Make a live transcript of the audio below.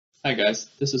Hi guys,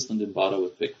 this is Lyndon Botto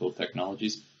with Bitcool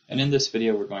Technologies, and in this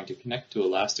video we're going to connect to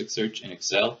Elasticsearch in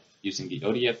Excel using the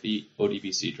ODFE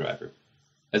ODBC Driver.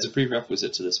 As a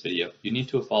prerequisite to this video, you need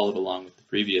to have followed along with the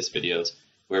previous videos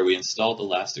where we installed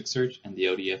Elasticsearch and the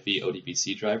ODFE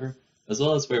ODBC Driver, as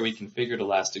well as where we configured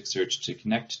Elasticsearch to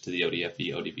connect to the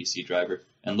ODFE ODBC Driver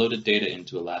and loaded data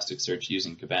into Elasticsearch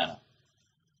using Kibana.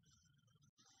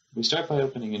 We start by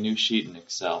opening a new sheet in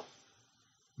Excel.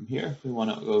 From here, we want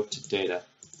to go to Data.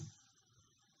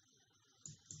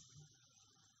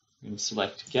 We're going to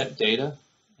select Get Data,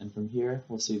 and from here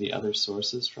we'll see the Other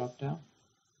Sources drop down.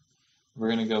 We're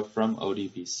going to go from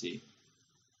ODBC.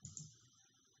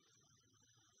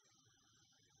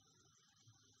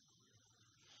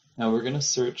 Now we're going to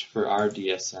search for our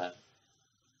DSN.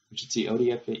 We should see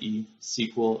ODFE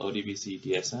SQL ODBC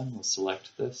DSN. We'll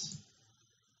select this.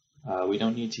 We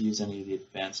don't need to use any of the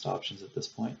advanced options at this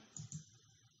point.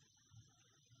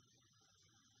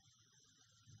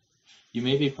 You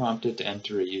may be prompted to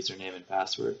enter a username and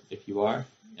password. If you are,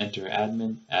 enter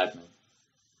admin.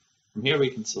 From here we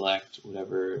can select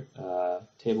whatever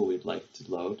table we'd like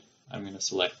to load. I'm going to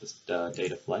select this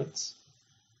data flights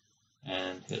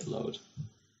and hit load. It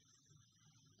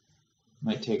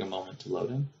might take a moment to load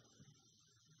in.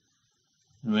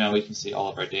 And now we can see all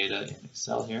of our data in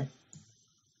Excel here,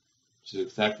 which is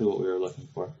exactly what we were looking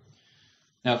for.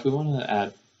 Now if we want to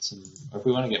add if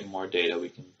we want to get more data, we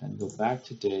can then go back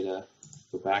to data,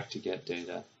 go back to get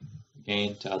data,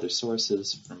 again to other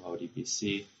sources from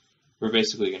ODBC. We're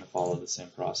basically going to follow the same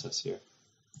process here.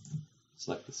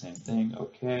 Select the same thing,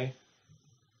 OK.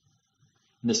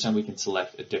 And this time we can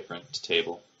select a different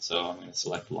table. So I'm going to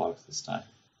select logs this time.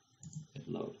 Hit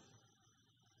load.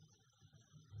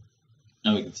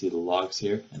 Now we can see the logs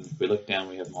here, and if we look down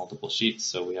we have multiple sheets.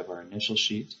 So we have our initial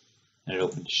sheet, and it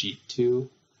opened sheet 2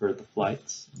 for the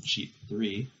flights, and sheet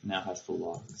 3 now has the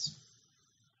logs.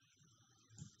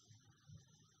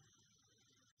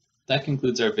 That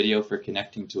concludes our video for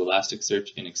connecting to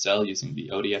Elasticsearch in Excel using the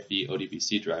ODFE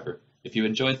ODBC driver. If you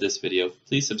enjoyed this video,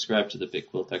 please subscribe to the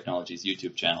Bitcool Technologies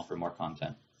YouTube channel for more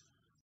content.